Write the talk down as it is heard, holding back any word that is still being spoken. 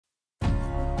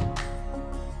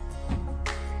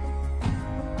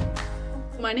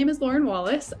My name is Lauren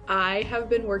Wallace. I have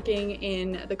been working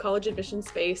in the college admission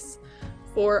space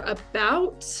for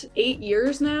about 8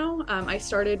 years now. I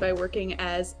started by working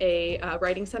as a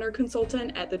writing center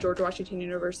consultant at the George Washington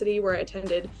University, where I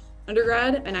attended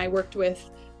undergrad, and I worked with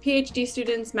PhD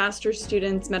students, master's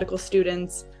students, medical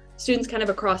students kind of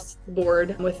across the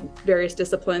board with various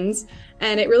disciplines.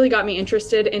 And it really got me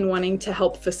interested in wanting to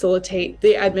help facilitate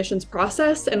the admissions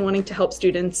process and wanting to help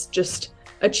students just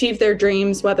achieve their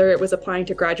dreams, whether it was applying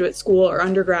to graduate school or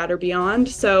undergrad or beyond.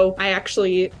 So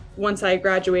once I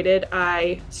graduated,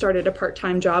 I started a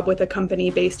part-time job with a company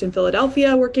based in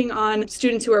Philadelphia working on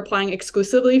students who are applying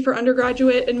exclusively for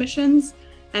undergraduate admissions.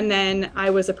 And then I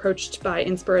was approached by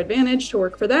Inspira Advantage to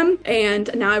work for them.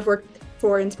 And now I've worked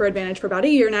for Inspira Advantage for about a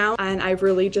year now, and I've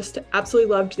really just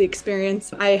absolutely loved the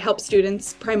experience. I help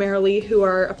students primarily who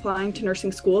are applying to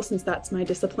nursing school, since that's my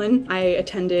discipline. I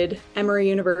attended Emory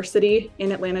University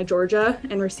in Atlanta, Georgia,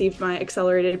 and received my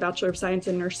accelerated Bachelor of Science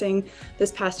in Nursing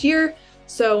this past year.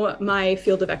 So my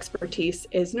field of expertise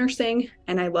is nursing,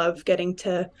 and I love getting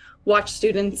to watch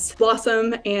students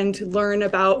blossom and learn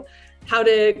about how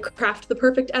to craft the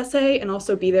perfect essay, and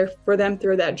also be there for them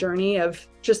through that journey of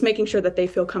just making sure that they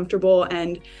feel comfortable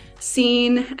and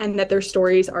seen, and that their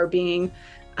stories are being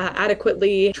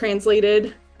adequately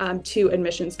translated to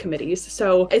admissions committees.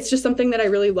 So it's just something that I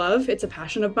really love. It's a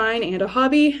passion of mine and a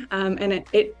hobby, and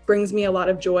it brings me a lot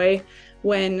of joy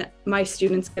when my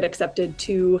students get accepted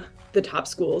to the top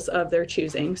schools of their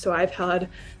choosing. So I've had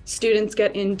students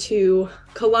get into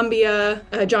Columbia,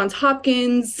 Johns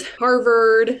Hopkins,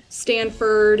 Harvard,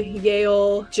 Stanford,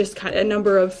 Yale, just kind of a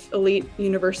number of elite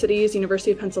universities,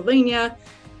 University of Pennsylvania.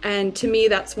 And to me,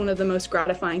 that's one of the most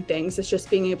gratifying things, is just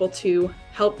being able to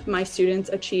help my students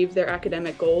achieve their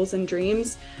academic goals and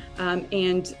dreams,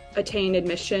 and attain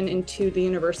admission into the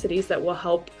universities that will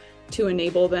help to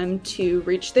enable them to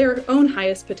reach their own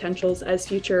highest potentials as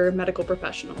future medical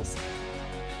professionals.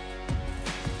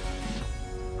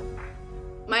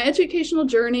 My educational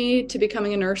journey to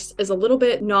becoming a nurse is a little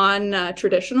bit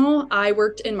non-traditional. I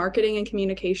worked in marketing and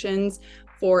communications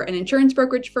for an insurance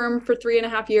brokerage firm for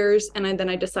 3.5 years, and then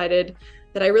I decided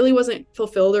that I really wasn't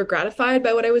fulfilled or gratified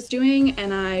by what I was doing,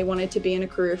 and I wanted to be in a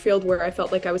career field where I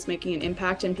felt like I was making an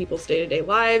impact in people's day-to-day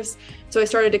lives. So I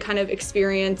started to kind of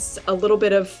experience a little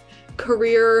bit of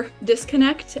career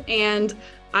disconnect, and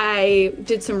I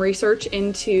did some research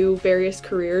into various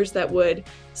careers that would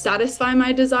satisfy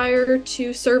my desire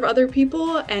to serve other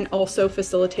people and also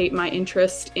facilitate my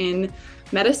interest in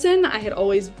medicine. I had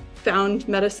always found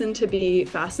medicine to be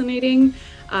fascinating,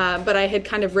 but I had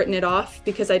kind of written it off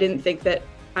because I didn't think that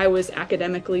I was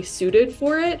academically suited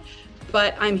for it.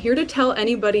 But I'm here to tell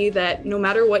anybody that no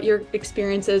matter what your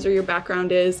experience is or your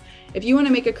background is, if you want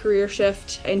to make a career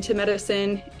shift into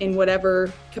medicine in whatever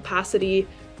capacity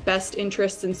best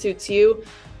interests and suits you,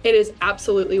 it is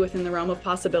absolutely within the realm of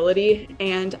possibility.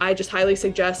 And I just highly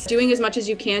suggest doing as much as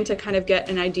you can to kind of get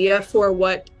an idea for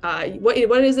what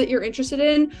is it you're interested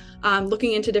in,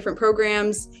 looking into different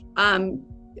programs,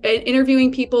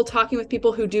 interviewing people, talking with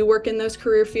people who do work in those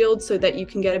career fields, so that you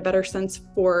can get a better sense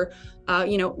for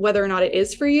whether or not it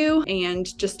is for you.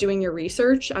 And just doing your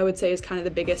research, I would say, is kind of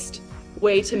the biggest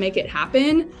way to make it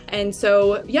happen. And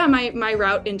so, yeah, my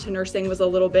route into nursing was a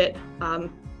little bit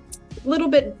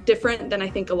different than I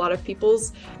think a lot of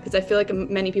people's, because I feel like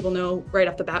many people know right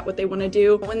off the bat what they want to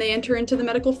do when they enter into the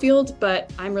medical field.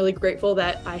 But I'm really grateful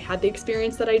that I had the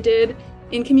experience that I did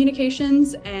in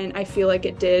communications, and I feel like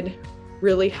it did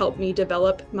really help me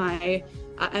develop my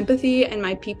empathy and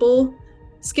my people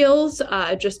skills,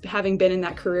 just having been in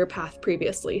that career path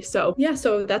previously. So yeah,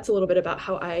 so that's a little bit about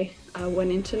how I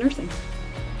went into nursing.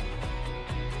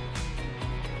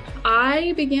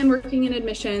 I began working in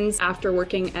admissions after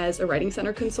working as a writing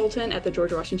center consultant at the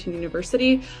George Washington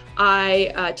University.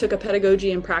 I took a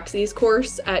pedagogy and praxis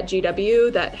course at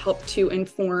GW that helped to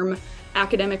inform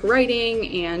academic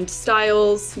writing and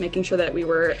styles, making sure that we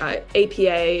were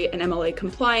APA and MLA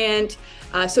compliant.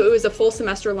 So it was a full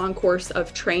semester long course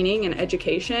of training and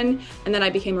education. And then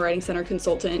I became a writing center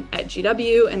consultant at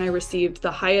GW, and I received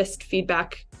the highest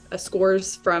feedback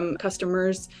scores from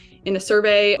customers in a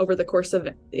survey over the course of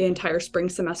the entire spring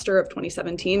semester of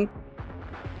 2017.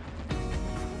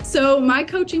 So my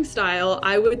coaching style,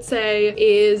 I would say,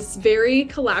 is very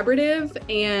collaborative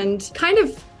and kind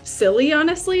of silly,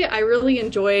 honestly. I really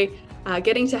enjoy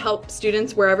getting to help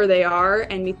students wherever they are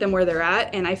and meet them where they're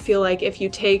at. And I feel like if you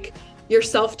take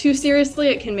yourself too seriously,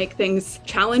 it can make things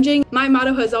challenging. My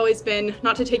motto has always been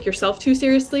not to take yourself too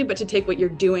seriously, but to take what you're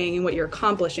doing and what you're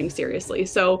accomplishing seriously.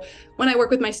 So when I work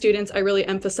with my students, I really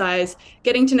emphasize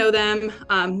getting to know them,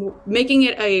 making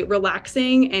it a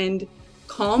relaxing and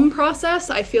calm process.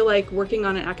 I feel like working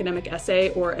on an academic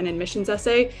essay or an admissions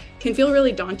essay can feel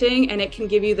really daunting, and it can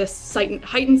give you this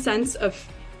heightened sense of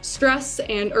stress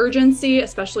and urgency,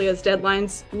 especially as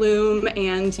deadlines loom.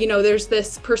 And, there's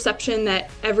this perception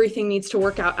that everything needs to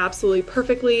work out absolutely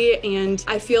perfectly. And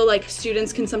I feel like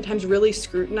students can sometimes really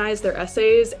scrutinize their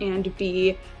essays and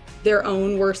be their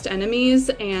own worst enemies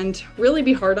and really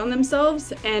be hard on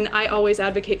themselves. And I always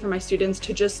advocate for my students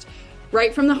to just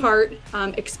write from the heart,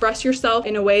 express yourself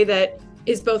in a way that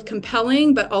is both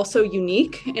compelling but also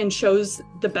unique and shows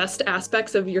the best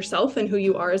aspects of yourself and who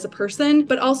you are as a person,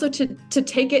 but also to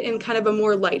take it in kind of a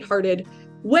more lighthearted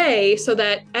way so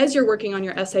that as you're working on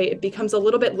your essay, it becomes a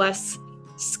little bit less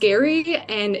scary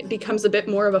and it becomes a bit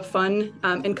more of a fun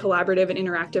and collaborative and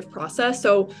interactive process.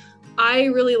 So I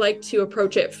really like to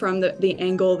approach it from the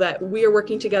angle that we are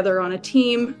working together on a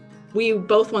team. We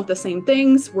both want the same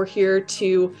things. We're here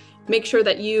to make sure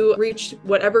that you reach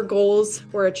whatever goals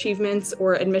or achievements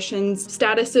or admissions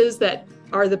statuses that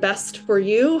are the best for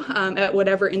you at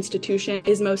whatever institution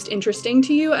is most interesting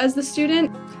to you as the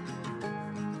student.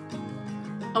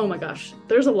 Oh my gosh,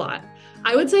 there's a lot.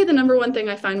 I would say the number one thing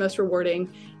I find most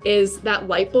rewarding is that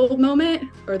light bulb moment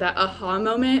or that aha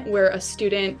moment where a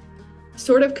student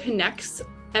sort of connects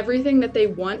everything that they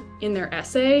want in their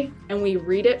essay, and we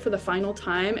read it for the final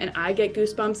time, and I get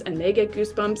goosebumps and they get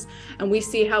goosebumps, and we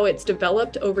see how it's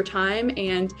developed over time,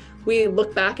 and we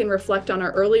look back and reflect on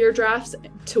our earlier drafts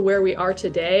to where we are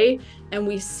today, and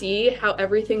we see how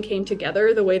everything came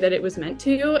together the way that it was meant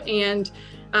to. And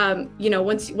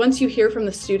once you hear from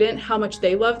the student how much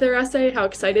they love their essay, how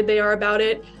excited they are about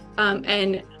it,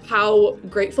 and how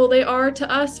grateful they are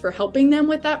to us for helping them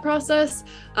with that process,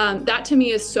 that to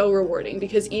me is so rewarding,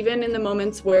 because even in the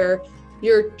moments where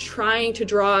you're trying to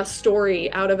draw a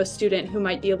story out of a student who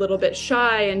might be a little bit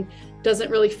shy and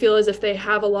doesn't really feel as if they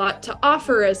have a lot to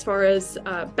offer as far as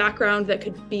background that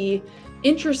could be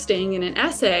interesting in an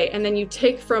essay, and then you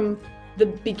take from the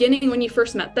beginning when you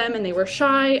first met them and they were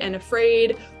shy and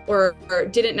afraid or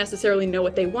didn't necessarily know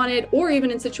what they wanted, or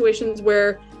even in situations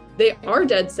where they are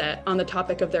dead set on the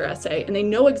topic of their essay and they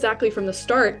know exactly from the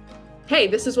start, hey,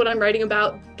 this is what I'm writing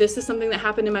about. This is something that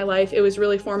happened in my life. It was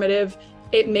really formative.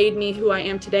 It made me who I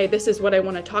am today. This is what I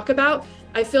want to talk about.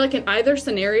 I feel like in either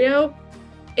scenario,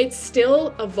 it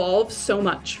still evolves so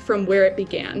much from where it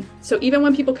began. So even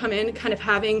when people come in kind of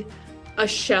having a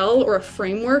shell or a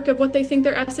framework of what they think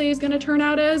their essay is going to turn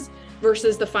out as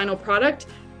versus the final product,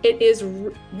 it is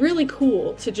really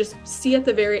cool to just see at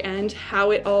the very end how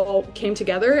it all came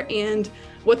together and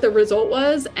what the result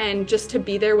was, and just to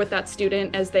be there with that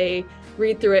student as they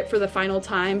read through it for the final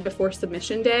time before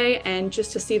submission day, and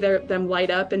just to see them light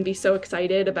up and be so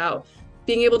excited about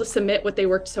being able to submit what they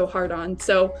worked so hard on.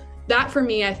 So that for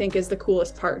me, I think, is the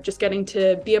coolest part, just getting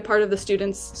to be a part of the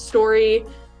student's story.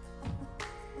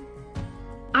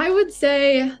 I would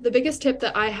say the biggest tip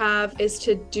that I have is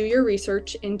to do your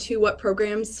research into what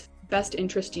programs best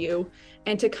interest you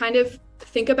and to kind of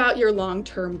think about your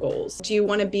long-term goals. Do you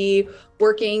want to be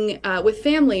working with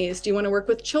families? Do you want to work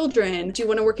with children? Do you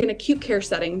want to work in acute care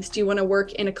settings? Do you want to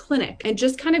work in a clinic? And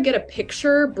just kind of get a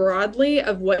picture broadly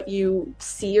of what you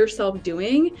see yourself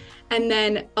doing, and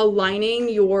then aligning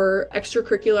your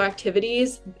extracurricular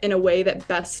activities in a way that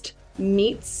best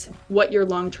meets what your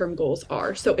long-term goals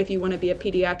are. So if you want to be a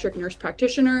pediatric nurse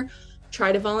practitioner,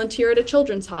 try to volunteer at a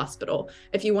children's hospital.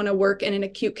 If you want to work in an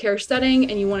acute care setting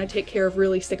and you want to take care of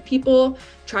really sick people,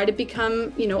 try to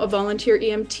become, a volunteer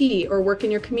EMT or work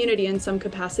in your community in some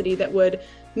capacity that would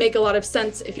make a lot of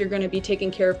sense if you're going to be taking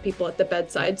care of people at the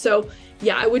bedside. So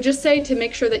yeah, I would just say to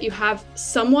make sure that you have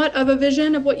somewhat of a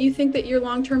vision of what you think that your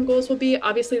long-term goals will be.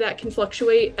 Obviously that can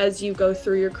fluctuate as you go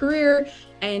through your career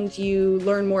and you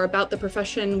learn more about the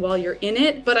profession while you're in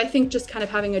it. But I think just kind of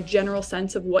having a general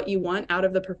sense of what you want out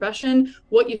of the profession,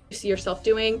 what you see yourself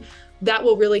doing, that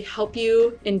will really help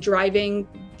you in driving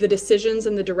the decisions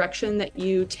and the direction that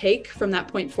you take from that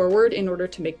point forward in order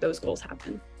to make those goals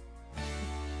happen.